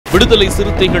விடுதலை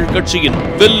சிறுத்தைகள் கட்சியின்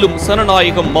வெல்லும்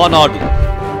சனநாயகம் மாநாடு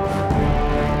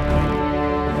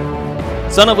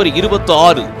ஜனவரி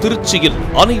 26 திருச்சியில்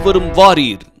அனைவரும்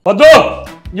வாரீர்.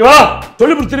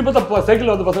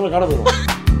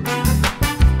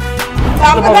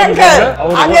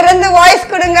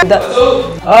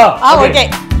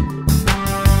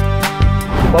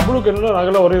 பப்ளுக்கு என்னன்னா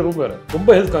நாங்கெல்லாம் ஒரே ரூம் வேற, ரொம்ப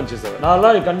ஹெல்த் கான்சியஸ்.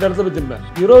 நான் கண்ட இடத்துல போய் தின்பேன்.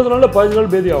 20 நாள்ல 15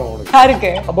 நாள் பேதி ஆகும்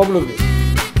அவனுக்கு. பப்ளுக்கு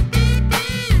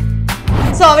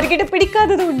சோ அவர்கிட்ட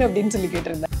பிடிக்காதது ஒண்ணு அப்படின்னு சொல்லி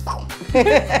கேட்டிருந்தேன்.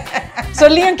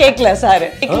 சொல்லியும் கேட்கல சார்.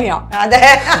 கேட்கலையா? அத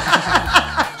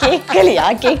கேட்கலையா?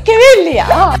 கேட்கவே இல்லையா?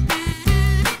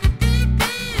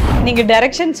 நீங்க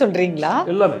டைரக்ஷன் சொல்றீங்களா?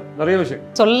 எல்லாமே நிறைய விஷயம்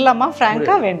சொல்லலாமா?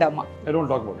 பிராங்கா வேண்டாமா? I don't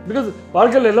talk about it because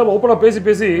வாழ்க்கையில எல்லாம் ஓபனா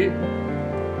பேசி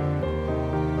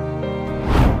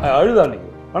அழுதா நீங்க.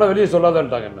 ஆனா வெளியே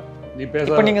சொல்லாதன்ட்டாங்க என்ன. நீ பேச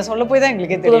இப்ப நீங்க சொல்ல போய் தான்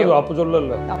எங்களுக்கே தெரியும். அப்ப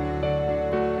சொல்லல.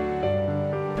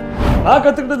 நான்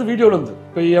கத்துக்கிட்டது வீடியோல இருந்து.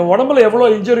 இப்ப என் உடம்புல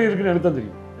எவ்வளவு இன்ஜரி இருக்குன்னு எனக்கு தான்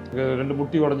தெரியும். 2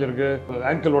 முட்டி உடைஞ்சிருக்கு,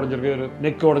 ஆங்கிள் உடைஞ்சிருக்கு,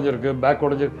 நெக் உடைஞ்சிருக்கு, பேக்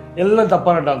உடைஞ்சிருக்கு, எல்லாம்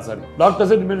தப்பான டான்ஸ் ஆடி.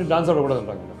 டாக்டர்ஸ் இனிமேல் டான்ஸ்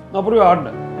ஆடக்கூடாதுன்றாங்க. நான் அப்புறம்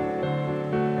ஆடினேன்.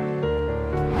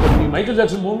 மைக்கேல்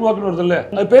ஜாக்சன் மூன் வாக்னு வருது இல்ல,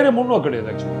 அது பேரே மூன் வாக்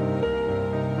கிடையாது actually.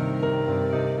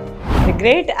 The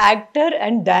great actor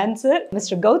and dancer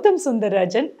Mr. Gowtham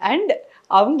Sundararajan and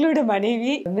அவங்களோட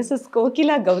மனைவி மிஸ்ஸஸ்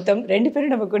கோகிலா கௌதம் 2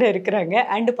 பேரும் நம்ம கூட இருக்கிறாங்க.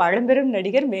 அண்ட் பழம்பெரும்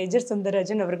நடிகர் மேஜர்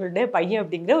சுந்தரராஜன் அவர்களுடைய பையன்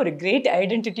அப்படிங்கிற ஒரு கிரேட்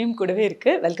ஐடென்டிட்டியும் கூடவே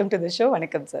இருக்கு. Welcome to the show.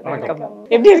 வணக்கம் சார். வணக்கம்.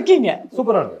 எப்படி இருக்கீங்க?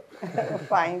 சூப்பரா இருக்கு.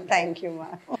 ஃபைன், थैंक यू மா.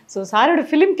 ஸோ சாரோட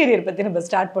ஃபிலிம் கெரியர் பத்தி நம்ம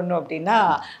ஸ்டார்ட் பண்ணோம் அப்படின்னா,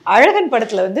 அழகன்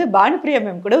படத்துல வந்து பானுப்பிரியா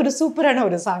மேம் கூட ஒரு சூப்பரான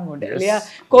ஒரு சாங் உண்டு இல்லையா?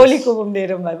 கோழி கூவும்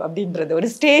நேரம் அப்படின்றது ஒரு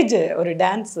ஸ்டேஜ், ஒரு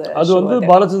டான்ஸ். அது வந்து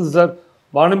பாலச்சந்திரன் சார்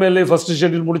வானமேலே ஃபர்ஸ்ட்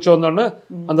ஷெட்யூல் முடிச்சு வந்தோடனே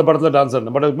அந்த படத்தில் டான்ஸ்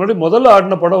ஆடினேன். பட் முன்னாடி முதல்ல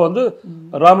ஆடின படம் வந்து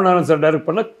ராமநாதன் சார் டைரக்ட்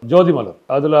பண்ண ஜோதி மலர்.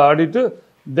 அதில் ஆடிட்டு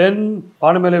தென்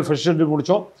வானமேலே ஃபர்ஸ்ட் ஷெட்யூல்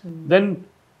முடித்தோம். Then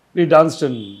we danced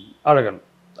in Azhagan.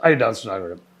 I danced இன்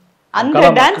அழகன். அந்த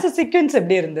டான்ஸ் சீக்வென்ஸ்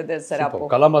எப்படி இருந்தது சார்? அப்போ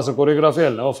கலாமாச choreography I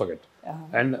never forget.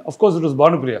 And of course it was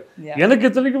Bhanupriya. எனக்கு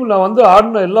இத்தனைக்கும் நான் வந்து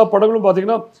ஆடின எல்லா படங்களும்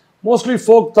பார்த்தீங்கன்னா மோஸ்ட்லி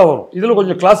ஃபோக் தான் வரும். இதில்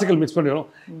கொஞ்சம் கிளாசிக்கல் மிக்ஸ் பண்ணிடும்.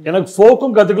 எனக்கு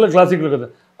ஃபோக்கும் கற்றுக்கல, கிளாசிக்கல் கற்றுக்கல.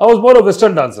 I was more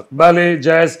western dancer. பேலே,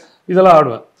 ஜாஸ் இதெல்லாம்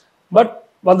ஆடுவேன். பட்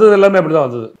வந்தது எல்லாமே அப்படி தான்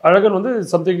வந்தது. அழகன் வந்து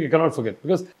something you cannot forget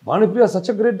because Bhanupriya such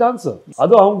a great dancer.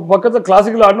 அதுவும் அவங்க பக்கத்தில்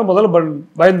கிளாசிக்கல் ஆடணும் முதல்ல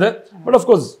பயந்தேன். But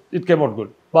of course it came out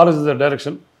good. Balachandran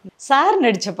direction. Sir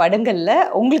நடிச்ச படங்கள்ல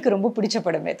உங்களுக்கு ரொம்ப பிடிச்ச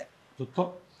படம் எது?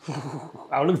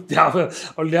 அவளுக்கு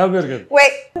ஞாபகம் இருக்காது.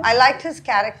 Wait, I liked his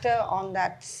character on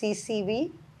that CCV.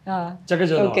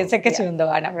 Okay,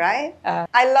 Sekkachivandavanam. Right?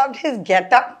 I loved his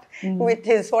get-up with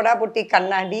his Soda Putti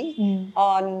Kannadi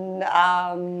on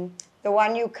the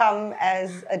one you come as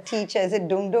a teacher. Is it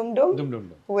Dum Dum Dum? Dum Dum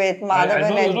Dum. With Madhavan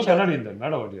and... I know Kannadi in that.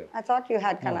 Not about here. I thought you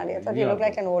had Kannadi. I thought you looked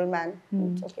like an old man.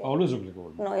 It's okay. I always look like an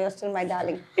old man. No, you're still my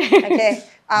darling. Okay.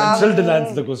 Still didn't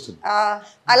answer the question.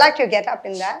 I liked your get-up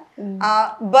in that.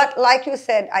 But like you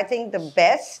said, I think the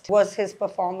best was his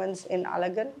performance in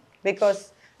Alagan because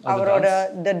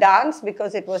the dance,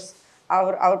 because it was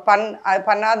our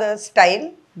Pannada style.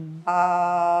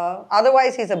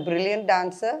 Otherwise, he's a brilliant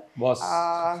dancer. Boss.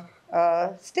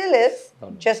 Still is,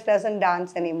 just doesn't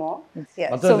dance anymore.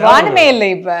 Yeah. So, Vaanamele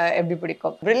eppadi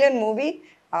pidikum? Brilliant movie.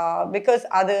 Because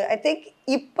I think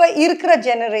இப்ப இருக்கிற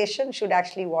generation should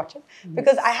actually watch it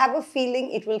because I have a feeling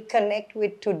it will connect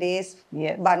with today's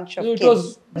bunch of kids.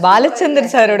 Balachander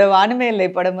சாரோட வானமேலை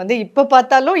படம் வந்து இப்ப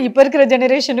பார்த்தாலும் இப்ப இருக்கிற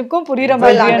ஜெனரேஷனுக்கும் புரியுற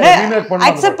மாதிரியான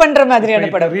அக்செப்ட் பண்ற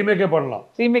மாதிரியான படம். ரீமேக்கே பண்ணலாம்.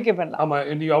 ஆமா,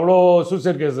 இன்னைக்கு அவ்வளோ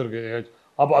சூசைட் கேஸ் இருக்கு.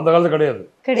 அப்ப அந்த காலத்துல கிடையாது.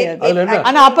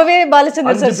 ஆனா அப்பவே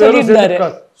பாலச்சந்தர் சார் சொல்லியிருந்தாரு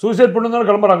சூசைட் பண்ணனும்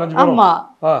கிளம்பறாங்க 5 பேரும். ஆமா.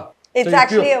 It's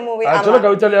actually a movie. ஆக்சுவலா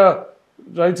கவிதாலியா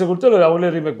ரைட்ஸ் கொடுத்து அவங்களே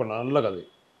ரீமேக் பண்ணாங்க. நல்ல கதை,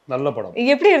 நல்ல படம்.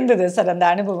 எப்படி இருந்தது சார் அந்த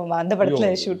அனுபவம் அந்த படத்துல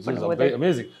ஷூட் பண்ணும்போது?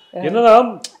 அமேசிங். என்னன்னா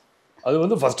அது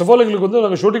வந்து ஃபர்ஸ்ட் ஆஃப் ஆல் எங்களுக்கு வந்து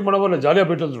நாங்கள் ஷூட்டிங் பண்ணும்போது ஜாலியாக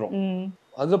போயிட்டு வந்துடும்.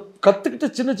 அதை கற்றுக்கிட்ட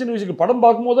சின்ன சின்ன விஷயங்கள் படம்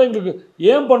பார்க்கும்போது தான் எங்களுக்கு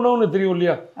ஏன் பண்ணோம்னு தெரியும்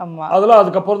இல்லையா? அதெல்லாம்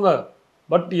அதுக்கப்புறம் தான்.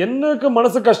 பட் எனக்கு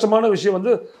மனசு கஷ்டமான விஷயம்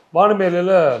வந்து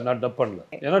வானமேலையில் நான் டப் பண்ணல.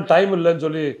 ஏன்னா டைம் இல்லைன்னு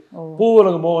சொல்லி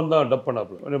பூவுலக மோகன் தான் டப்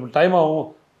பண்ணாப்புல. டைம் ஆகும்,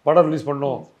 படம் ரிலீஸ்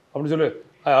பண்ணோம் அப்படின்னு சொல்லி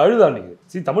அழுதா.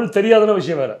 நீங்கள் தமிழ் தெரியாதுன்னு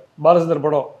விஷயம் வேறு. பாலச்சந்தர்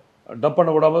படம் டப் பண்ண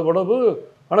விடாமல் படம்,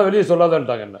 ஆனால் வெளியே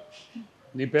சொல்லாதான்ட்டாங்க என்ன.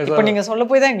 நீ பேச இப்ப நீங்க சொல்ல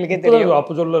போய் தான் எங்களுக்கு தெரியும்.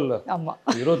 அப்ப சொல்லல. ஆமா,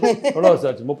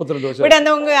 32 வருஷம். பட் அந்த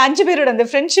உங்க 5 பேரோட அந்த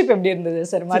ஃப்ரெண்ட்ஷிப் எப்படி இருந்தது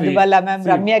sir? Madhubala ma'am,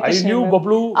 Ramya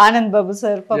Krishnan, Anand Babu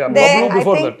sir.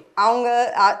 அவங்க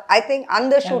ஐ திங்க்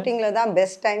அந்த ஷூட்டிங்ல தான்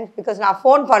பெஸ்ட் டைம் பிகாஸ் நான்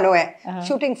ஃபோன் பண்ணுவேன்.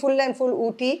 Shooting full and full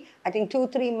Ooty I think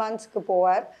 2-3 மந்த்ஸ்க்கு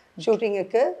போவார்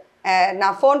ஷூட்டிங்குக்கு.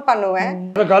 நான் ஃபோன் பண்ணுவேன்,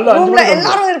 ரூம்ல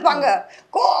எல்லாரும் இருப்பாங்க,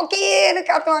 கோகின்னு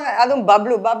கத்துவாங்க. அதுவும்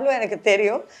பப்ளு எனக்கு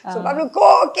தெரியும். ஸோ பப்ளு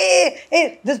கோகி, ஏய்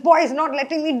this boy is not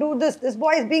letting me do this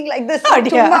boy is being like this.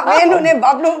 வேணும்னே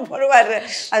பப்ளு போடுவாரு.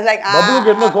 அது லைக்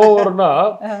பப்ளுக்கு என்ன கோவம் வரும்னா,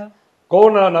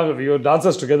 கோவம் நாங்கள் we were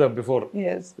dancers together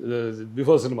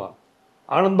before cinema.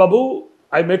 Anand Babu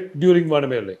ஐ மெட் டியூரிங்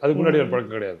வானமேலை, அதுக்கு முன்னாடி ஒரு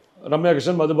பழக்கம் கிடையாது. ரம்யா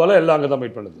கிருஷ்ணன் மதுபாலா எல்லாம் அங்கே தான்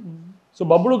மீட் பண்ணுது. ஸோ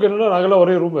பப்ளுக்கு என்னன்னா, நாங்களாம்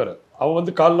ஒரே ரூம் வேறு. அவன்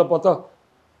வந்து காலைல பார்த்தா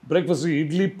பிரேக்ஃபாஸ்ட்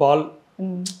இட்லி பால்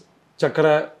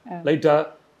சக்கரை லைட்டா,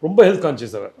 ரொம்ப ஹெல்த்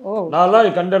கான்சியஸ் அவன்.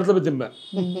 நான்லாம் கண்ட இடத்துல போய் திம்பேன்.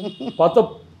 பார்த்தா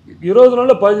 20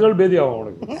 நாள்ல 15 நாள் பேதி ஆகும்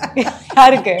அவனுக்கு.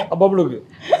 யாருக்கு? பப்ளுக்கு.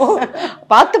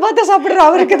 பார்த்து சாப்பிடுற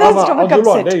அவருக்கு தான் ஸ்டொமக்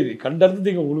அப்செட். டேய் கண்ட இடத்துல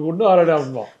நீங்க உங்களுக்கு ஒண்ணு ஆறடா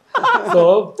அப்படினோம். So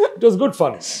it was good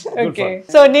fun. Okay.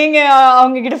 So நீங்க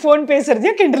அவங்க கிட்ட ஃபோன்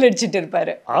பேசுறதையும் கிண்டல் அடிச்சிட்டு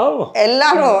இருப்பாரு. ஆமா.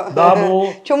 எல்லாரும் தாமு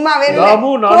சும்மா வேணும்.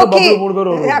 தாமு நானும் பப்ளு மூணு பேர்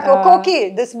வருவோம். கோகி,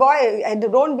 this boy, I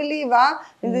don't believe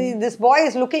this boy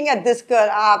is looking at this girl.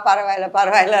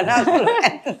 பரவாயில்ல நான் சொல்றேன்.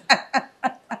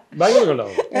 பயங்கர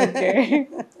கண்டாவும். Okay.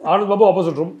 Anand Babu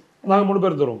opposite room, நாங்க மூணு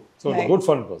பேர் தருவோம். So good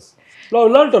fun was.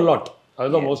 Learned a lot.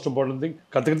 அதுதான் most important thing.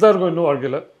 கத்துக்கிட்டு தான் இருக்கோம் இன்னும்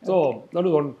வாழ்க்கையில. So that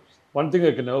is one thing I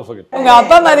can never forget. உங்க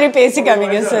அப்பா மாதிரி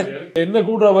பேசிக்காமீங்க சார். என்ன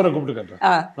கூடுறவரை கூப்பிட்டு கேட்டேன்.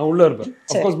 நான் உள்ள இருப்பேன்.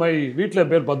 Of course my வீட்ல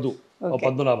பேர் பத்து,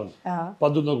 பத்மநாபன்.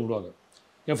 பத்து தான் கூப்பிடுவாங்க.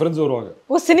 என் ஃப்ரெண்ட்ஸ் வருவாங்க.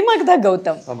 ஓ சினிமாக்கு தான்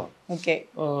கௌதம். ஆமா. ஓகே.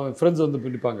 ஃப்ரெண்ட்ஸ்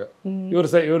வந்து நிப்பாங்க.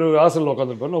 இவர் ஹாஸ்டல்ல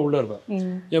உட்கார்ந்திருப்பாரு, நான் உள்ள இருப்பேன்.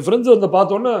 என் ஃப்ரெண்ட்ஸ் வந்து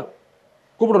பார்த்த உடனே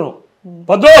கூப்பிடணும்.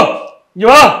 பத்து இங்க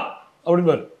வா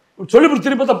அப்படின்பாரு. சொல்லி பிடிச்சி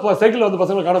திருப்பி பார்த்தா சைக்கிள்ல வந்து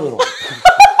பசங்களை காண போயிடும்.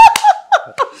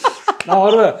 நான்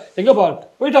வருவேன், எங்கப்பா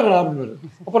போயிட்டாங்களா அப்படின்னு.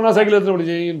 அப்புறம் நான் சைக்கிள் எடுத்து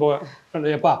முடிச்சுன்னு போவேன்.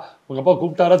 எப்பா உங்க அப்பா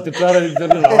கூப்பிட்டாரா திட்டாரா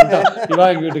தெரியல, இவா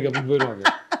எங்க வீட்டுக்கு அப்படின்னு போயிடுவாங்க.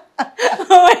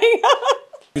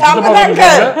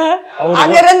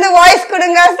 அங்க இருந்து வாய்ஸ்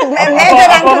கொடுங்க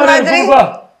மேஜர் அங்கிள் மாதிரி.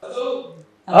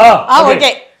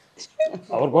 ஓகே.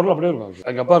 அவர் குரல் அப்படியே இருக்கும்.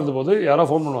 எங்க அப்பா இருந்த போது யாரோ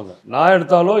ஃபோன் பண்ணுவாங்க. நான்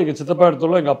எடுத்தாலோ எங்க சித்தப்பா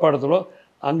எடுத்தாலோ எங்க அப்பா எடுத்தாலோ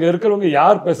அங்க இருக்கிறவங்க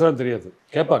யார் பேசுறான்னு தெரியாது,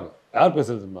 கேட்பாங்க யார்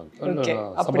பேசுறது.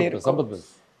 சம்பத் பேசு.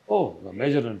 ஓ நான்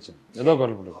மேஜர் நினச்சேன், ஏதோ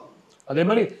குரல் பண்ணுவேன். அதே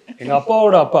மாதிரி எங்கள்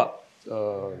அப்பாவோட அப்பா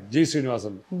ஜி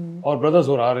ஸ்ரீனிவாசன், அவர்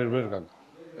பிரதர்ஸ் ஒரு 6-7 பேர் இருக்காங்க.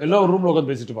 எல்லாம் ஒரு ரூமில்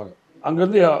உட்காந்து பேசிட்டு இருப்பாங்க.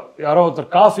 அங்கேருந்து யாரோ ஒருத்தர்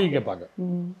காஃபி கேட்பாங்க.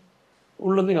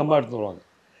 உள்ளேருந்து எங்கள் அம்மா எடுத்து வருவாங்க.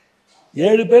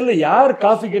 7 பேரில் யார்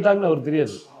காஃபி கேட்டாங்கன்னு அவருக்கு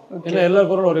தெரியாது, ஏன்னா எல்லா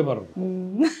குரலும் ஒரே மாதிரி இருக்கும்.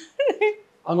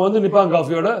 அங்கே வந்து நிற்பாங்க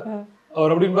காஃபியோட,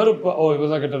 அவர் அப்படின்னு ஓ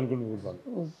இவர் தான் கேட்டாருன்னு கொடுப்பாங்க.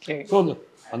 ஸோ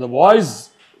அந்த voice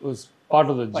part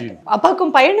of the gene. அப்பாக்கும்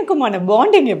பையனுக்குமான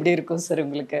bonding எப்படி இருக்கும் சார்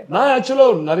உங்களுக்கு? நான் ஆக்சுவலா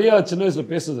நிறைய சின்ன வயசுல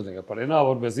பேசுறது இல்லைங்க. ஏன்னா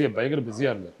அவர் பயங்கர பிஸியா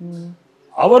இருந்தார்.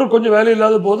 அவர் கொஞ்சம் வேலை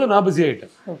இல்லாத போது நான் பிஸி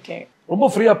ஆயிட்டேன். ஓகே. ரொம்ப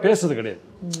ஃப்ரீயா பேசுறது கிடையாது.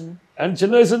 அண்ட்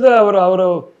சின்ன வயசுல இருந்து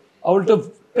அவர்கிட்ட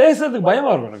பேசுறதுக்கு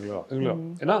பயமா இருக்கும் எனக்கு.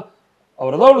 ஏன்னா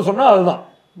அவர் ஏதாவது ஒன்று சொன்னா அதுதான்.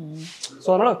 ஸோ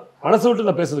அதனால மனசை விட்டு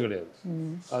நான் பேசுறது கிடையாது.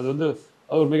 அது வந்து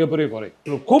அவர் மிகப்பெரிய குறை.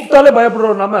 கூப்பிட்டாலே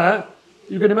பயப்படுறோம் நாம,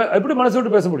 எப்படி மனசை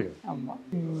விட்டு பேச முடியும்?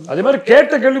 அதே மாதிரி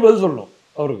கேட்ட கேள்வி பதில் சொல்லணும்.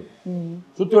 அவருக்கு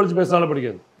சுத்தி வளைச்சு பேசினாலும்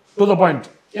பிடிக்காது. To the point.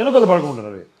 எனக்கு அதை பழக்கம் உண்டு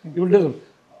நிறைய. இப்படியே சொல்லு,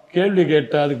 கேள்வி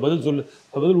கேட்ட அதுக்கு பதில் சொல்லு,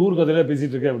 பதில் ஊர் கதையில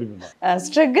பேசிட்டு இருக்கேன் அப்படின்னு.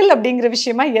 ஸ்ட்ரகிள் அப்படிங்கிற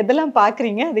விஷயமா எதெல்லாம்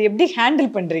பாக்குறீங்க, அதை எப்படி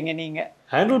ஹேண்டில் பண்றீங்க நீங்க?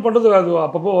 ஹேண்டில் பண்றது அது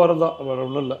அப்பப்போ வரதான், வேற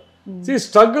ஒன்றும் இல்லை.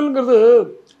 ஸ்ட்ரகிள்ங்கிறது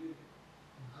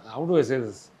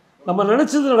நம்ம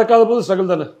நினைச்சது நடக்காத போது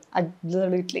ஸ்ட்ரகிள் தானே.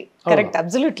 Absolutely correct.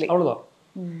 அப்சல்யூட்லி அவ்வளவுதான்.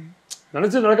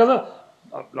 நினைச்சது நடக்காத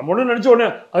நம்ம ஒண்ணு நினைச்ச உடனே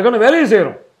அதுக்கான வேலையை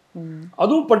செய்யறோம்.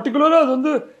 அதுவும் பர்டிகுலரா அது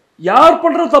வந்து யார்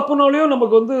பண்ற தப்புனாலையும்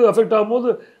நமக்கு வந்து அஃபெக்ட் ஆகும்போது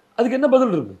அதுக்கு என்ன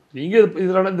பதில் இருக்கு? நீங்க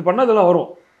இது பண்ணா இதெல்லாம் வரும்,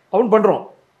 அவன் பண்றோம்,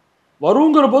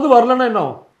 வருங்கிற போது வரலன்னா என்ன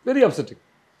ஆகும்? Very upsetting.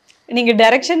 நீங்க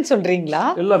டைரக்ஷன் சொல்றீங்களா?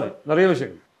 எல்லாமே நிறைய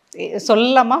விஷயங்கள்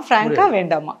சொல்லலாமா? ஃப்ராங்கா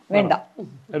வேண்டாமா? வேண்டாம்.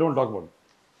 I don't talk about.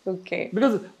 Okay.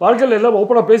 Because வாழ்க்கையில் எல்லாம்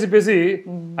ஓப்பனா பேசி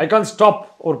ஐ கான் ஸ்டாப்.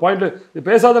 ஒரு பாயிண்ட் இது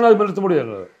பேசாதனா அது நிறுத்த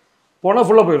முடியாது. போனால்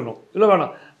ஃபுல்லாக போயிடணும், இல்லை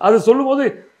வேணாம். அது சொல்லும் போது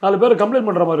 4 பேர் கம்ப்ளைண்ட்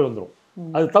பண்ணுற மாதிரி வந்துடும்.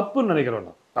 அது தப்புன்னு நினைக்கிறேன்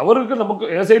நான். அவருக்கு நமக்கு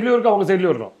என் சைட்லேயும் இருக்கு, அவங்க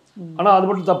சைட்லேயும் இருக்கணும். ஆனால் அது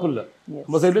மட்டும் தப்பு இல்லை,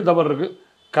 நம்ம சைட்லேயும் தவறு இருக்கு.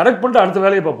 கரெக்ட் பண்ணிட்டு அடுத்த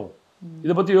வேலையை பார்ப்போம்.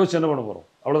 இதை பற்றி யோசிச்சு என்ன பண்ண போகிறோம்,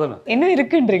 அவ்வளோதானே. இன்னும்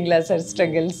இருக்குன்றீங்களா சார்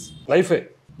ஸ்ட்ரகிள்ஸ்? லைஃபே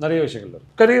நிறைய விஷயங்கள்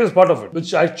இருக்கு. Career is part of it,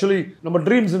 which actually நம்ம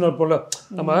ட்ரீம்ஸ்னு போல.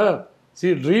 நம்ம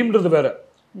ட்ரீம்ன்றது வேற.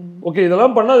 ஓகே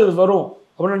இதெல்லாம் பண்ணால் இது வரும்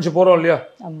அப்படின்னு நினச்சி போகிறோம் இல்லையா?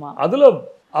 அதில்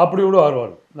அப்படி விட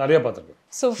ஆர்வம் நிறைய பார்த்துருக்கேன்,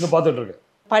 இன்னும் பார்த்துட்டு இருக்கேன்.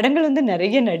 படங்கள் வந்து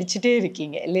நிறைய நடிச்சுட்டே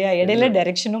இருக்கீங்க இல்லையா? இடையில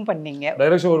டைரக்ஷனும் பண்ணீங்க.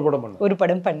 டைரக்ஷன் ஒரு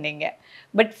படம் பண்ணீங்க.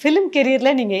 பட் ஃபிலிம் கெரியர்ல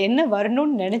நீங்க என்ன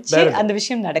வரணும்னு நினைச்சு அந்த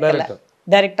விஷயம் நடக்கல,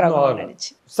 டைரக்டர் ஆகணும்னு நினைச்சு.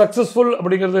 சக்சஸ்ஃபுல்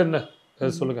அப்படிங்கிறது என்ன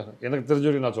சொல்லுங்க, எனக்கு தெரிஞ்ச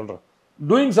வரைக்கும் நான் சொல்றேன்.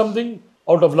 Doing something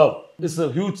out of love is a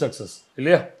huge success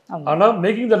இல்லையா? ஆனா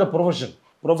மேக்கிங் தட் a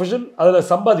ப்ரொஃபஷன் அதுல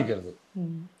சம்பாதிக்கிறது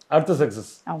அடுத்த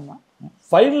சக்சஸ். ஆமா.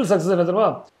 ஃபைனல் சக்சஸ் என்ன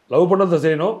தெரியுமா? லவ் பண்ணதை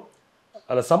செய்யணும்,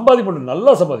 அதில் சம்பாதிக்கணும்,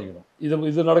 நல்லா சம்பாதிக்கணும்.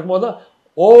 இது நடக்கும்போது தான்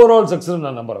ஓவரால் சக்ஸஸ்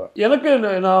நான் நம்புறேன். எனக்கு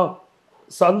நான்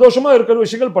சந்தோஷமா இருக்கிற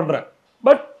விஷயங்கள் பண்றேன்,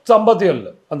 பட் சம்பாத்தியம்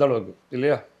இல்லை அந்த அளவுக்கு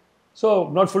இல்லையா. ஸோ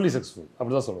நாட் ஃபுல்லி சக்ஸஸ்ஃபுல்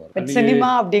அப்படிதான் சொல்லுவார். சினிமா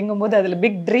அப்படிங்கும்போது அதுல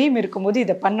பிக் ட்ரீம் இருக்கும்போது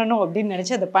இதை பண்ணணும் அப்படின்னு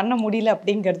நினைச்சு அதை பண்ண முடியல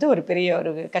அப்படிங்கிறது ஒரு பெரிய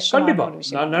ஒரு கண்டிப்பா கஷ்டமான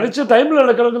விஷயம். நான் நினைச்ச டைம்ல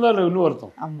நடக்கிறதுக்கு தான் இன்னும்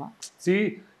வருத்தம். ஆமா. சி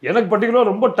எனக்கு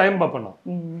பர்டிகுலராக ரொம்ப டைம் பார்ப்பேன் நான்.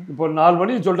 இப்போ 4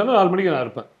 மணிக்கு சொல்லிட்டேன்னா 4 மணிக்கு நான்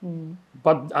இருப்பேன்.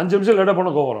 5 நிமிஷம் லேட்டாக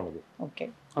போனால் கோவம் வரும் எனக்கு. ஓகே,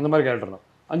 அந்த மாதிரி கேரக்டர் நான்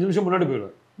 5 நிமிஷம் முன்னாடி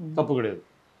போயிடுவேன், தப்பு கிடையாது.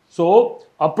 ஸோ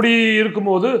அப்படி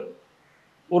இருக்கும்போது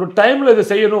ஒரு டைமில் இதை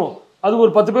செய்யணும், அது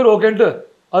ஒரு 10 பேர் ஓகேன்ட்டு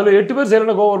அதில் 8 பேர்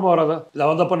செய்யலைன்னா கோவம் வருமா வராதா? இல்லை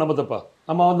அவன் தப்பா நம்ம தப்பா,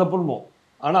 நம்ம அவன் தப்புமோ,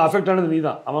 ஆனால் அஃபெக்ட் ஆனது நீ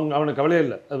தான், அவனுக்கு கவலையே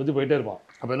இல்லை, அதை பற்றி போயிட்டே இருப்பான்.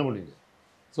 அப்போ என்ன பண்ணுவீங்க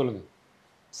சொல்லுங்கள்?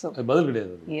 அது பதில்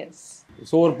கிடையாது.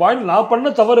 ஸோ ஒரு பாயிண்ட் நான்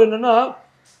பண்ண தவறு என்னன்னா,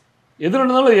 எது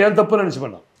நடந்தாலும் ஏன் தப்பு நினைச்சு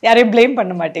பண்ண யாரையும் ப்ளேம்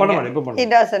பண்ண மாட்டேன். இப்போ He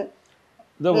doesn't.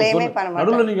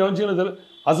 நடுவில் நீங்கள் கவனிச்சீங்கன்னா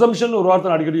அசம்ஷன் ஒரு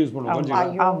வார்த்தை அடிக்கடி யூஸ் பண்ணுவோம்.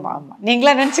 ஆமா ஆமா,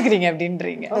 நீங்களா நினைச்சுக்கிறீங்க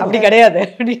அப்படின்றீங்க, அப்படி கிடையாது.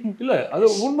 இல்லை அது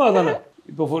உண்மை தானே.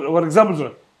 இப்போ ஒரு எக்ஸாம்பிள்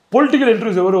சொல்றேன், பொலிட்டிக்கல்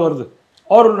இன்டர்வியூஸ் எவ்வளோ வருது,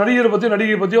 அவர் ஒரு நடிகரை பற்றியோ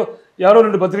நடிகை பற்றியோ யாரோ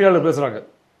 2 பத்திரிகையாளர் பேசுகிறாங்க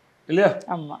இல்லையா?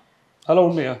 ஆமா. அதெல்லாம்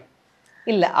உண்மையா?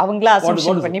 இல்லை, அவங்களா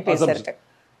அசம்ஷன் பண்ணி பேசுறது.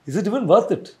 Is it even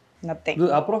worth it? Nothing.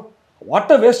 அப்புறம்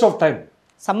what a waste of time.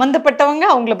 சம்பந்தப்பட்டவங்க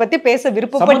அவங்கள பத்தி பேச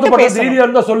விருப்பப்பட்டு பேசணும். தைரியம்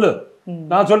இருந்தா சொல்லு,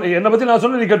 நான் சொல்ல என்னை பத்தி நான்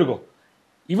சொல்ல நீ கேட்டுக்கோ.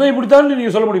 இவன் இப்படித்தான்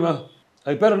நீங்க சொல்ல முடியுமா?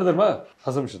 அது பேர் என்ன தெரியுமா?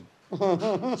 Assumption.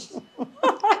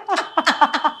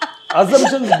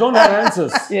 Assumptions don't have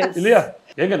answers. இல்லையா?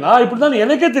 ஏங்க நான் இப்படிதான்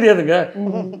எனக்கே தெரியாதுங்க,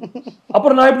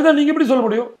 அப்புறம் நான் இப்படிதான் நீங்க எப்படி சொல்ல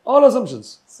முடியும்? All assumptions.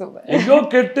 எதையோ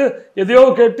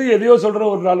கேட்டு எதையோ சொல்ற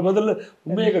ஒரு 4 பதில்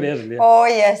உண்மையே கிடையாது இல்லையா? ஓ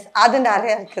எஸ், அது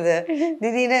நிறைய இருக்குது.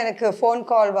 திடீர்னு எனக்கு ஃபோன்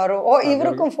கால் வரும், ஓ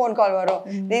இவருக்கும் ஃபோன் கால் வரும்,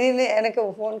 திடீர்னு எனக்கு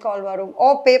ஃபோன் கால் வரும், ஓ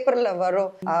பேப்பர்ல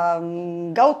வரும்,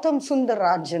 கௌதம்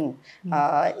சுந்தரராஜன்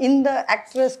இந்த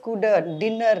ஆக்ட்ரஸ் கூட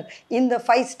டின்னர் இந்த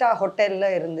 5-star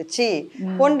ஹோட்டல்ல இருந்துச்சு,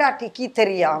 பொண்டாட்டிக்கு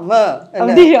தெரியாம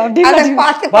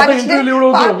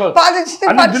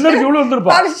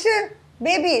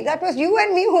baby, that was you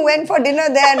and me who went for dinner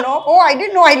there, no? Oh, I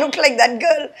didn't know I looked like that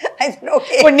girl. I said,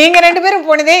 okay. நீங்க ரெண்டு பேரும்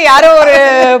போனதே யாரோ ஒரு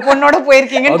பொண்ணோட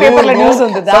போயிருக்கீங்க பேப்பர்ல நியூஸ்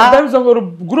வந்ததா? sometimes அவங்க ஒரு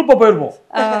குரூப்பா போயிருப்போம்,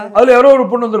 அதுல யாரோ ஒரு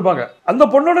பொண்ணு வந்திருப்பாங்க, அந்த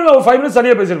பொண்ணோட நான் 5 minutes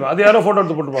சரியா பேசிருப்பேன், அது யாரோ போட்டோ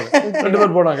எடுத்து போட்டுருப்பாங்க, 2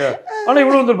 பேர் போனாங்க, ஆனா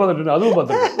இவ்வளவு வந்திருப்பாங்க, அதுவும்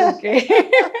பார்த்தேன். ஓகே.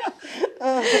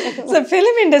 சோ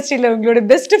film industryல உங்களோட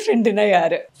பெஸ்ட் ஃப்ரெண்ட்னா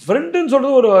யாரு? ஃப்ரெண்ட்னு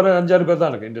சொல்றது ஒரு 5-6 பேர்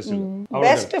தான் இருக்கு இண்டஸ்ட்ரியில.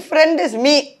 Best friend is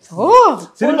me. O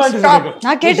cinema industry.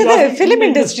 நான் கேட்டது film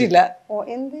industryல. Oh,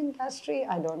 in the industry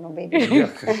I don't know baby.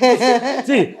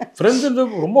 See, friends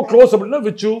ரொம்ப க்ளோஸ் அப்படினா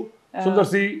விச்சு, Sundar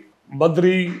C,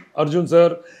 Badri, Arjun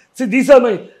sir. See, these are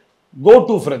my go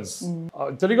to friends.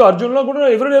 தெரியும், அர்ஜுன்லாம்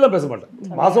கூட எவ்ரிடே எல்லாம் பேச மாட்டேன்,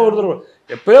 மாசம் ஒரு தடவை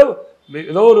எப்பயோ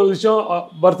ஏதோ ஒரு விஷயம்,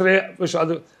 பர்த்டே விஷ்,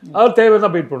 அது தேவை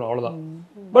தான் வெயிட் பண்ணுவோம், அவ்வளவுதான்.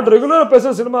 பட் ரெகுலரா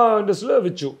பேச சினிமா இண்டஸ்ட்ரியில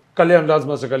விச்சு, Kalyan, dance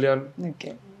master Kalyan.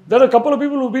 Okay. There are a couple of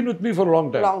people who've been with me for a long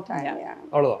time. Yeah.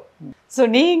 அவ்வளவுதான். சோ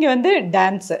நீங்க வந்து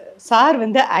டான்ஸ், சார்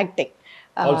வந்து ஆக்டிங்.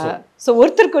 சோ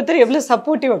ஒருத்தருக்கு ஒருத்தர் எவ்வளவு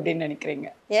சப்போர்ட்டிவ் அப்படின்னு நினைக்கிறீங்க?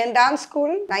 என் டான்ஸ்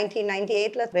ஸ்கூல்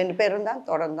 1998ல 2 பேரும் தான்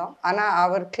தொடர்ந்தோம். ஆனா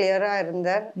அவர் கிளியரா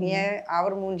இருந்தார், ஏன்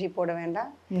அவர் மூஞ்சி போட வேண்டாம்,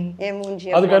 ஏன் மூஞ்சி.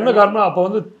 அதுக்கு என்ன காரணம், அப்ப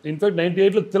வந்து இன்ஃபேக்ட்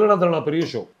 98ல திலனா பெரிய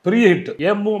ஷோ, பெரிய ஹிட்.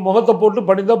 ஏன் முகத்தை போட்டு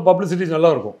பண்ணியிருந்தா பப்ளிசிட்டி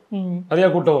நல்லா இருக்கும், நிறைய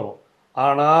கூட்டம் வரும்.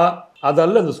 ஆனா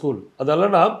அதல்ல இந்த ஸ்கூல்,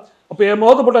 அதல்லனா அப்போ என்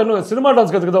முகத்தை போட்டா இன்னும் சினிமா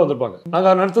டான்ஸ் கற்றுக்க தான் வந்திருப்பாங்க.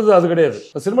 நாங்கள் நடத்தது அது கிடையாது.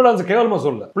 சினிமா டான்ஸ் கேவலமா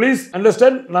சொல்ல, ப்ளீஸ்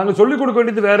அண்டர்ஸ்டாண்ட், நாங்கள் சொல்லிக் கொடுக்க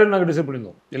வேண்டியது வேறன்னு நாங்கள் டிசைட்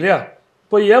பண்ணியிருந்தோம் இல்லையா?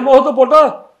 இப்போ என் முகத்தை போட்டால்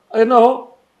என்ன ஆகும்,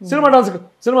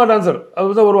 சினிமா டான்சர்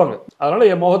அதுதான் வருவாங்க. அதனால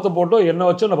என் முகத்தை போட்டோ என்ன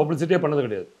வச்சோ நான் பப்ளிசிட்டியே பண்ணது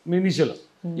கிடையாது இனிஷியலாக.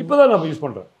 இப்போதான் நான் யூஸ்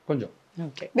பண்ணுறேன் கொஞ்சம்.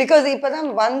 பிகாஸ் இப்போதான்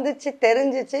வந்துச்சு,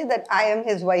 தெரிஞ்சிச்சு that I am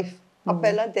his wife. அப்ப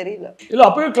எல்லாம் தெரியல. இல்லை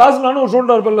அப்பவே கிளாஸ் நானும் ஒரு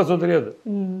ஸ்டூடெண்டாக இருப்பேன்ல, ஸோ தெரியாது.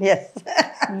 எஸ்,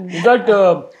 இன்ஃபேக்ட்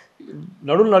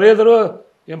நடுவில் நிறைய தடவை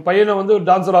என் பையனை வந்து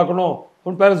டான்ஸர் ஆக்கணும்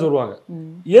உன் பேரண்ட்ஸ் வருவாங்க.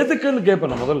 எதுக்குன்னு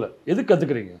கேட்பேன் நான் முதல்ல, எதுக்கு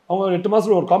கற்றுக்குறீங்க? அவங்க 8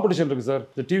 மாதத்துல ஒரு காம்படிஷன் இருக்குது சார்,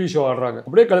 இந்த டிவி ஷோ ஆடுறாங்க,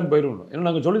 அப்படியே கிளம்பி போயிடணும். ஏன்னா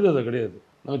நாங்கள் சொல்லித்தது கிடையாது,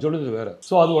 நாங்கள் சொல்லித்தது வேறு.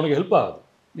 ஸோ அது உனக்கு ஹெல்ப் ஆகுது,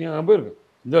 நீங்கள் அங்கே போயிருங்க,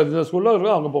 இந்த ஸ்கூலில்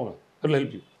இருக்கா அங்கே போங்க, அதில்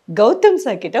ஹெல்ப் யூ. கௌதம்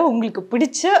சார் கிட்ட உங்களுக்கு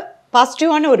பிடிச்ச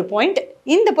பாசிட்டிவான ஒரு பாயிண்ட்,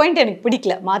 இந்த பாயிண்ட் எனக்கு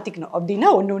பிடிக்கல மாற்றிக்கணும் அப்படின்னா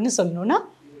ஒன்று சொல்லணும்னா?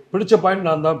 பிடிச்ச பாயிண்ட்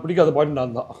நான் தான், பிடிக்காத பாயிண்ட்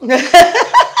நான் தான்.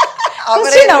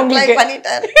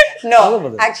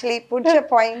 ஆக்சுவலி பிடிச்ச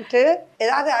பாயிண்ட்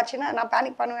ஏதாவது ஆச்சுன்னா நான்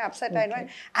பேனிக் பண்ணுவேன், அப்செட் ஆயிடுவேன்,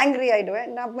 ஆங்கிரி ஆயிடுவேன்.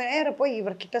 நான் நேர போய்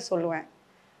இவர்கிட்ட சொல்லுவேன்,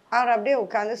 அவர் அப்படியே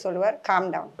உட்காந்து சொல்லுவார், காம்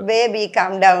டவுன் பேபி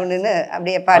காம் டவுன்னு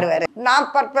அப்படியே பாடுவார். நான்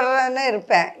பர்பரான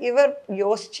இருப்பேன், இவர்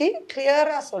யோசிச்சு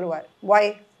கிளியரா சொல்லுவார், why,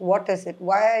 what is it,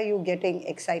 why are you getting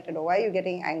excited, why are you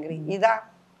getting angry, இதான்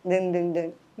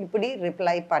இப்படி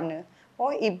ரிப்ளை பண்ணு,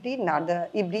 ஓ இப்படி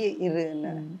இப்படி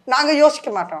இருன்னு. நாங்கள் யோசிக்க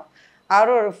மாட்டோம்,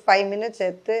 அவர் ஒரு 5 மினிட்ஸ்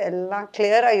எடுத்து எல்லாம்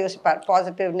கிளியரா யோசிப்பார்.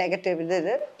 பாசிட்டிவ் நெகட்டிவ்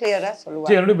இது கிளியரா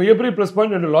சொல்லுவார். என்னோட மிகப்பெரிய ப்ளஸ்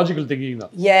பாயிண்ட் என்னோட லாஜிக்கல் திங்கிங்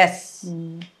தான். எஸ்,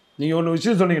 நீங்க ஒன்று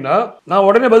விஷயம் சொன்னீங்கன்னா நான்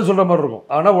உடனே பதில் சொல்ற மாதிரி இருக்கும்.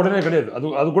 ஆனா உடனே கிடையாது.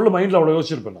 அதுக்குள்ள மைண்ட்ல அவ்வளவு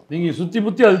யோசிச்சிருப்பேன். நீங்க சுத்தி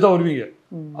முத்தி அதுதான் வருவீங்க.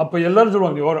 அப்ப எல்லாரும்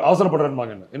சொல்லுவாங்க நீ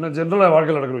அவசரப்படுறேன்பாங்க. என்ன ஜென்ரலா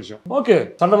வாழ்க்கையில் நடக்கிற விஷயம். ஓகே,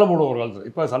 சண்டைலாம் போடுவோம் ஒரு காலத்துல.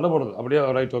 இப்ப சண்டை போடுறது அப்படியே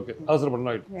ரைட், ஓகே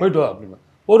அவசரப்படணும், ரைட் போயிட்டு வா அப்படின்னா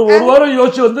ஒரு வாரம்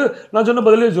யோசிச்சு வந்து நான் சொன்ன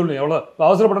பதிலே சொல்லுங்க. எவ்வளவு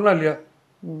அவசரப்படனா இல்லையா?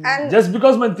 Just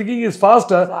because my thinking is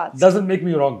faster doesn't make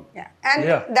me wrong. And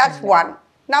that's one.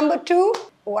 Number two,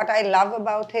 what I love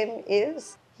about him is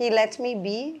he lets me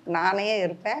be. நானே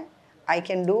இருப்பேன். I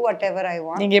can do whatever I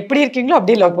want. நீங்க எப்படி இருக்கீங்களோ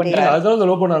அப்படியே love பண்றீங்க. அதான்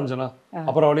love பண்ண ஆரம்பிச்சேனா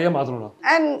அப்புறம் அவளையே மாத்தணும்.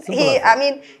 And I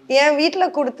mean என் வீட்ல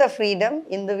கொடுத்த ஃப்ரீடம்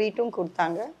இந்த வீட்டும்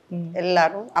கொடுத்தாங்க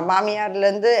எல்லாரும். மாமியார்ல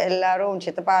இருந்து எல்லாரும்,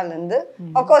 சித்தப்பால இருந்து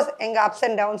of course எங்க ups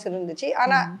and downs இருந்துச்சு.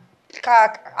 ஆனா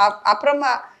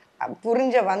அப்புறமா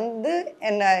புரிஞ்ச வந்து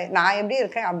என்ன நான் எப்படி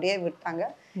இருக்கேன் அப்படியே விட்டாங்க.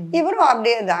 இவரும்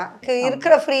அப்படியே தான்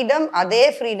இருக்கிற ஃப்ரீடம், அதே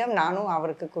ஃப்ரீடம் நானும்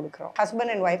அவருக்கு கொடுக்குறோம்.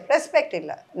 ஹஸ்பண்ட் அண்ட் ஒய்ஃப் ரெஸ்பெக்ட்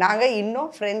இல்லை. நாங்க இன்னும்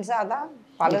ஃப்ரெண்ட்ஸாக தான்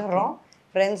பழகுறோம்,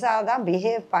 ஃப்ரெண்ட்ஸாக தான்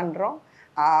பிஹேவ் பண்றோம்.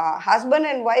 ஹஸ்பண்ட்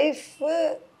அண்ட் ஒய்ஃப்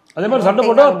அதே மாதிரி சண்டை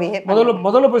போட்டா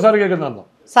முதல்ல போய் சாரி கேட்கறது நான்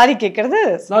தான். சாரி கேட்கறது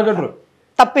நான் கேட்டுருவேன்.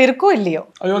 தப்பு இருக்கோ இல்லையோ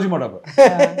யோசிக்க மாட்டாங்க.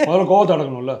 முதல்ல கோவத்தை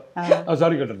அடக்கணும்ல.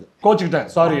 சாரி கேட்டது கோச்சிக்கிட்டேன்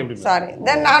சாரி அப்படின்னு. சாரி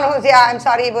தென் நானும் ஐ am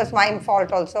sorry, it was my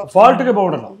fault also. ஃபால்ட்டுக்கு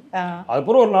போடணும்.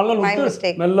 அதுக்கப்புறம் ஒரு நல்ல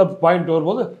நல்ல பாயிண்ட்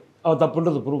வரும்போது அவ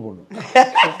தப்புன்றது ப்ரூவ் பண்ணும்.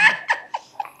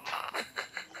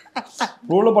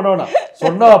 ரூல் பண்ண வேணாம்.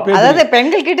 சொன்னா அதாவது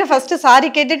பெண்கள் கிட்ட ஃபர்ஸ்ட் சாரி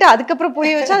கேட்டுட்டு அதுக்கப்புறம்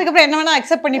புரிய வச்சா அதுக்கப்புறம் என்ன வேணா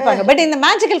அக்செப்ட் பண்ணிப்பாங்க. பட் இந்த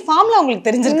மேஜிக்கல் ஃபார்ம்ல உங்களுக்கு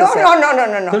தெரிஞ்சிருக்கு. நோ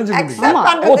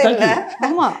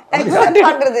அக்செப்ட்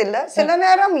பண்றது இல்ல. சில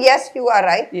நேரம் எஸ் யூ ஆர்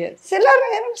ரைட், சில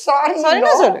நேரம் சாரி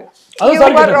நோ சொல்லு.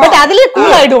 பட் அதுலயே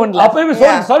கூல் ஆயிடுவோம்ல. அப்பவே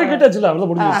சாரி கேட்டாச்சுல அவ்வளவு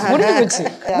முடிஞ்சு போச்சு.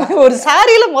 ஒரு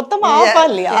சாரியில மொத்தமா ஆஃபா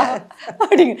இல்லையா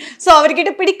அப்படிங்க. சோ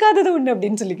அவர்கிட்ட பிடிக்காதது ஒண்ணு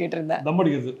அப்படின்னு சொல்லி கேட்டிருந்தேன். தம்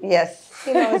அடிக்குது. S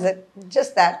he knows it,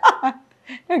 just that.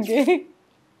 Okay.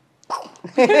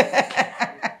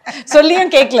 சொல்லியும்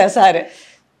கேட்கல சார்.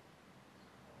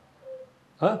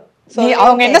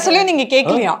 அவங்க என்ன சொல்லியும் நீங்க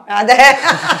கேட்கலையா? அத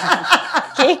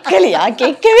கேட்கலையா?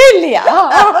 கேட்கவே இல்லையா?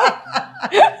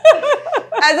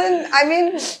 I mean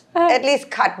at least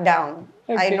cut down.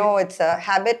 Okay. I know it's a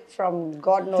habit from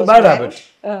God knows. It's a bad habit.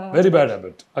 Very bad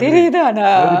habit. தெரியுதானா?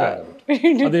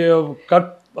 அது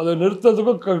அது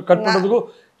நிறுத்தறதுக்கும் கட் பண்றதுக்கும்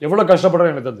எவ்வளவு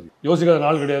கஷ்டப்படுறேன் எனக்கு தெரியும். யோசிக்காத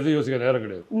நாள் கிடையாது, யோசிக்காத நேரம்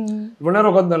கிடையாது. இவ்வளவு நேரம்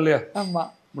உட்கார்ந்தேன் இல்லையா? ஆமா.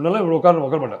 முன்னால இவ்வளவு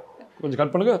உட்கார மாட்டேன். கொஞ்சம்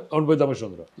கட் பண்ணுங்க, அவன் போய் தமிழ்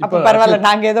வந்துடும். இப்ப பரவாயில்ல,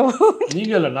 நாங்க ஏதோ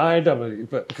நீங்க இல்ல நான் ஆயிட்டேன்.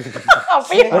 இப்ப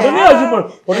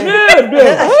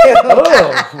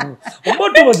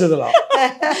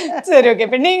சரி, ஓகே.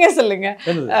 இப்ப நீங்க சொல்லுங்க,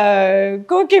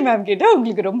 கோகி மேம் கிட்ட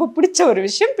உங்களுக்கு ரொம்ப பிடிச்ச ஒரு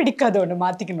விஷயம், பிடிக்காத ஒண்ணு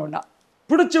மாத்திக்கணும்னா?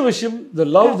 பிடிச்ச விஷயம் the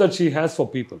love that she has for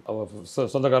people.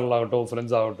 சொந்தக்காரங்களாகட்டும்,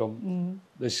 friends ஆகட்டும்,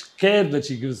 the care that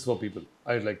she gives for people.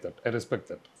 I like that. I respect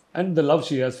that. And the love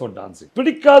she has for dancing.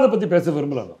 பிடிக்காத பத்தி பேச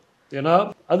விரும்பலாம். ஏன்னா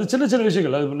அது சின்ன சின்ன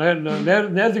விஷயங்கள், அது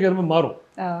நேரத்துக்கு ஏற்ப மாறும்.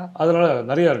 அதனால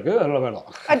நிறைய இருக்கு, அதனால வேணாம்.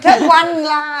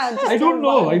 I don't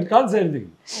know. I can't say anything.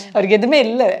 அவருக்கு எதுவுமே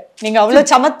இல்ல, நீங்க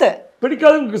அவ்வளவு சமத்து.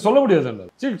 பிடிக்காதுன்னு சொல்ல முடியாது.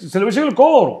 சில விஷயங்கள்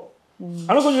கோவம் வரும்,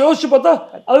 ஆனா கொஞ்சம் யோசிச்சு பார்த்தா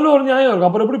அதுல ஒரு நியாயம் இருக்கு.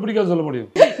 அப்புறம் எப்படி பிடிக்காது சொல்ல முடியும்?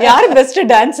 யார் பெஸ்ட்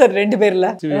டான்சர் ரெண்டு பேர்ல?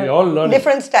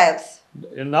 Different styles.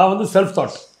 நான் வந்து செல்ஃப்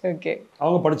தாட். ஓகே.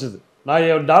 அவங்க படிச்சது. நான்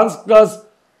என் டான்ஸ் கிளாஸ்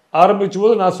ஆரம்பிச்ச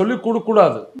போது நான் சொல்லி கொடுக்க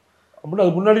கூடாது அப்படின்னு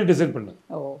அது முன்னாடி டிசைட் பண்ணேன்.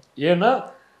 ஏன்னா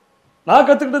நான்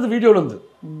கத்துக்கிட்டது வீடியோல இருந்து.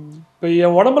 இப்போ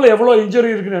என் உடம்புல எவ்வளவு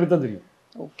இன்ஜுரி இருக்குன்னு எனக்கு தான் தெரியும்.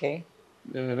 ஓகே.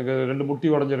 எனக்கு 2 முட்டி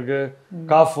உடஞ்சிருக்கு,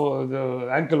 காஃப்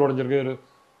ஆங்கிள் உடஞ்சிருக்கு,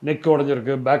 நெக்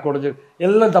உடஞ்சிருக்கு, பேக் உடஞ்சிருக்கு,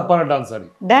 எல்லாம் தப்பான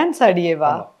டான்ஸ்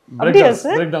ஆடியேவா?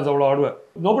 பிரேக் டான்ஸ் அவ்வளவு ஆடுவேன்.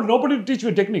 nobody teach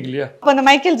me technique இல்லையா? அப்ப அந்த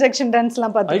மைக்கேல் ஜாக்சன்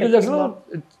டான்ஸ்லாம் பாத்து Michael Jackson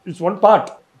it's one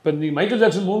part. இப்போ நீ மைக்கேல்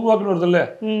ஜாக்சன் மூன் வாக்னு வருது இல்ல,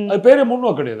 அது பேரே மூன்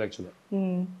வாக் கிடையாது. ஆக்சுவலா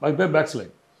அது பேர் பேக்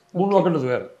ஸ்லைட். மூன் வாக்ன்றது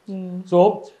வேற. ஸோ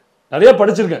நிறைய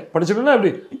படிச்சிருக்கேன்னா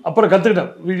எப்படி அப்புறம்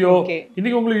கத்துக்கிட்டேன். வீடியோ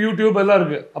இன்னைக்கு உங்களுக்கு யூடியூப் எல்லாம்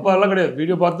இருக்கு, அப்ப அதெல்லாம் கிடையாது.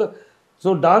 வீடியோ பார்த்து ஸோ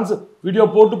டான்ஸ் வீடியோ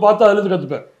போட்டு பார்த்து அதுல இருந்து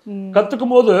கத்துப்பேன்.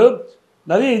 கத்துக்கும் போது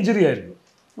நிறைய இன்ஜுரி ஆயிருக்கு.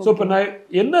 ஸோ இப்போ நான்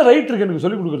என்ன ரைட் இருக்கு எனக்கு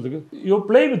சொல்லி கொடுக்கறதுக்கு? யூ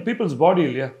பிளே வித் பீப்புள்ஸ் பாடி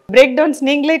இல்லையா? பிரேக் டான்ஸ்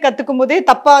நீங்களே கத்துக்கும் போதே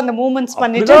தப்பா அந்த மூவ்மெண்ட்ஸ்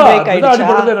பண்ணிட்டு பிரேக் ஆயிடுச்சு.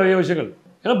 அடிபடுறது நிறைய விஷயங்கள்.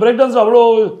 ஏன்னா பிரேக் டான்ஸ் அவ்வளோ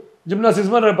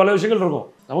ஜிம்னாஸ்டிக்ஸ் மாதிரி பல விஷயங்கள் இருக்கும்.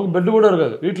 நமக்கு பெட்டு கூட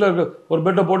இருக்காது. வீட்டில் இருக்க ஒரு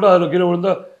பெட்டை போட்டு அதில் கீழே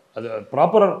விழுந்தா அது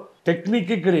ப்ராப்பர்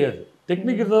டெக்னிக்கே கிடையாது.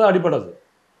 டெக்னிக் இருந்தால் தான் அடிப்படாது.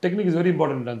 Technique is very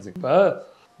important dancing. இப்போ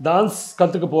டான்ஸ்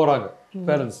கற்றுக்க போகிறாங்க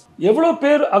பேரண்ட்ஸ். எவ்வளோ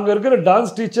பேர் அங்கே இருக்கிற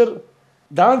டான்ஸ் டீச்சர்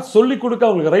டான்ஸ் சொல்லி கொடுக்க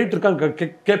அவங்களுக்கு ரைட் இருக்கான்னு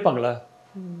கேட்பாங்களா?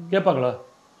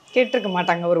 கேட்டிருக்க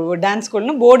மாட்டாங்க. ஒரு டான்ஸ்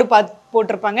ஸ்கூல்னு போர்டு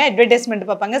போட்டிருப்பாங்க, அட்வர்டைஸ்மெண்ட்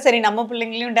பார்ப்பாங்க, சரி நம்ம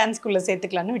பிள்ளைங்களையும் டான்ஸ் ஸ்கூல்ல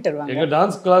சேர்த்துக்கலாம்னு விட்டுருவாங்க. எங்கள்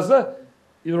டான்ஸ் கிளாஸில்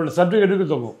இவரோட சர்டிஃபிகேட்டுக்கு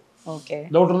தொங்கும். ஓகே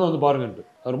டவுட் இருந்தால் வந்து பாருங்கன்ட்டு.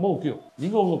 அது ரொம்ப முக்கியம்.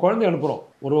 நீங்கள் உங்கள் குழந்தைய அனுப்புகிறோம்,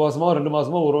 1 மாதமோ 2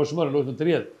 மாதமோ 1 வருஷமோ 2 வருஷம்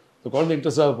தெரியாது, இந்த குழந்தை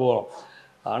இன்ட்ரெஸ்டாக போகிறோம்.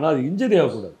 ஆனால் அது இன்ஜரி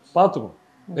ஆகக்கூடாது, பார்த்துக்கணும்.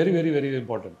 Very very very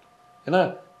important. ஏன்னா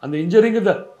அந்த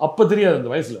இன்ஜரிங்கிறது அப்போ தெரியாது, அந்த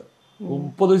வயசில்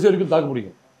 30 வயசு வரைக்கும் தாக்க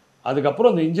முடியும்.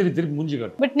 அதுக்கப்புறம் அந்த இன்ஜரி திருப்பி மூஞ்சி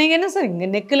காட்டும். பட் நீங்கள் என்ன சார் இங்கே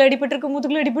நெக்கில் அடிபட்டிருக்கு,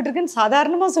 முதுகில் அடிபட்டிருக்குன்னு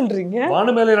சாதாரணமாக சொல்கிறீங்க?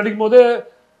 வான மேலே அடிக்கும் போதே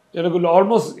எனக்கு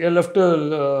ஆல்மோஸ்ட்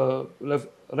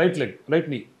ரைட்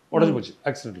நீ உடஞ்சி போச்சு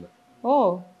ஆக்சிடென்ட்டில்.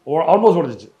 ஆல்மோஸ்ட்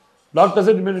உடஞ்சிச்சு.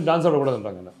 டாக்டர்ஸே இனிமேல் டான்ஸ்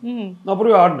ஆடக்கூடாதுன்றாங்க. நான்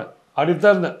அப்புறம் ஆடினேன், ஆடிட்டு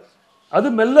தான் இருந்தேன். அது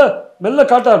மெல்ல மெல்ல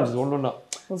காட்ட ஆரம்பிச்சிது ஒன்று ஒன்றா.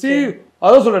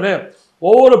 அதான் சொல்கிறேனே,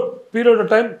 ஒவ்வொரு பீரியட்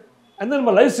ஆஃப் டைம் அந்த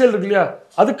நம்ம லைஃப் ஸ்டைல் இருக்கு இல்லையா,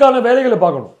 அதுக்கான வேலைகளை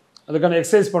பார்க்கணும், அதுக்கான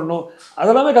எக்ஸசைஸ் பண்ணணும்,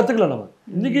 அதெல்லாமே கற்றுக்கலாம் நம்ம.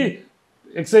 இன்றைக்கி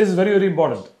எக்ஸசைஸ் வெரி வெரி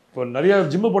இம்பார்ட்டன்ட். இப்போ நிறைய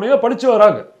ஜிம்மு போனீங்கன்னா படித்து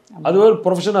வராங்க, அது ஒரு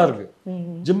ப்ரொஃபஷனாக இருக்குது.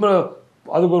 ஜிம்மு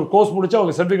அதுக்கு ஒரு கோர்ஸ் முடிச்சா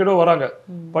அவங்க சர்டிஃபிகேட்டோ வராங்க,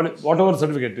 what ever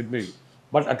certificate it me.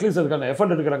 But at least அதுக்கான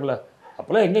எஃபர்ட் எடுக்கிறாங்களே.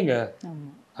 அப்போல்லாம் எங்கெங்க,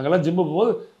 அங்கெல்லாம் ஜிம்மு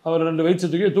போகும்போது அவர் 2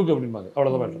 வெயிட்ஸ் தூக்கி அப்படிம்பாங்க,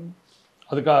 அவ்வளோதான் மேட்டர்.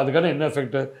 அதுக்கான என்ன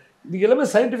எஃபெக்ட், இது எல்லாமே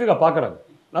சயின்டிஃபிக்காக பார்க்குறாங்க.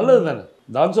 நல்லது தானே.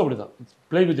 டான்ஸும் அப்படி தான்,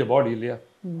 பிளே வித் யர் பாடி இல்லையா.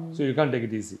 So you can take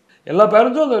it easy. எல்லா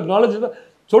பேரண்ட்ஸும் அந்த நாலேஜ் தான்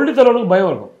சொல்லித்தரவனுக்கு பயம்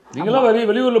இருக்கும். நீங்களாம்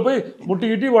வெளியூரில் போய்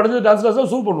முட்டிக்கிட்டி உடஞ்சி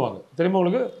டான்ஸ் சூப் பண்ணுவாங்க, தெரியுமா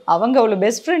உங்களுக்கு? அவங்க அவ்வளோ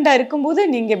பெஸ்ட் ஃப்ரெண்டாக இருக்கும்போது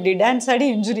நீங்கள் இப்படி டான்ஸ் ஆடி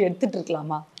இன்ஜுரி எடுத்துட்டு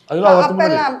இருக்கலாமா? அதெல்லாம்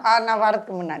நான்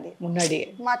வரதுக்கு முன்னாடியே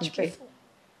மார்ச்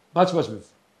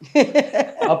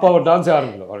அப்போ அவர் டான்ஸ்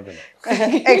ஆரம்பிக்கல வரட்டும்.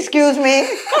 Excuse me.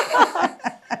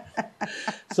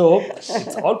 So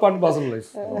it's all part and parcel of life.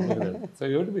 So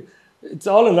you have to be, it's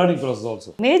all a learning process also.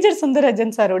 Major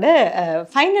Sundararajan சாரோட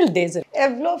ஃபைனல் டேஸ்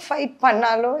எவ்வளோ ஃபைட்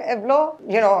பண்ணாலும், எவ்வளோ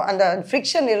அந்த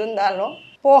ஃப்ரிக்ஷன் இருந்தாலும்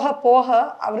போக போக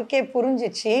அவருக்கே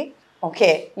புரிஞ்சிச்சு, okay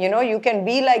you can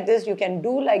be like this, you can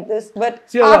do like this, but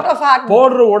out of heart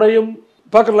போடுற உடையும்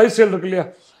பார்க்குற லைஃப் ஸ்டைல் இருக்கு இல்லையா,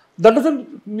 that doesn't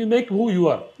make who you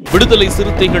are. விடுதலை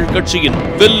சிறுத்தைகள் கட்சியின்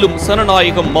வெல்லும்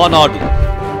சனநாயகம் மாநாடு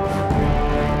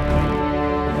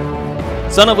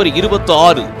ஜனவரி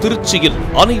 26 திருச்சியில்.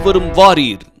 அனைவரும்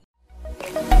வாரீர்.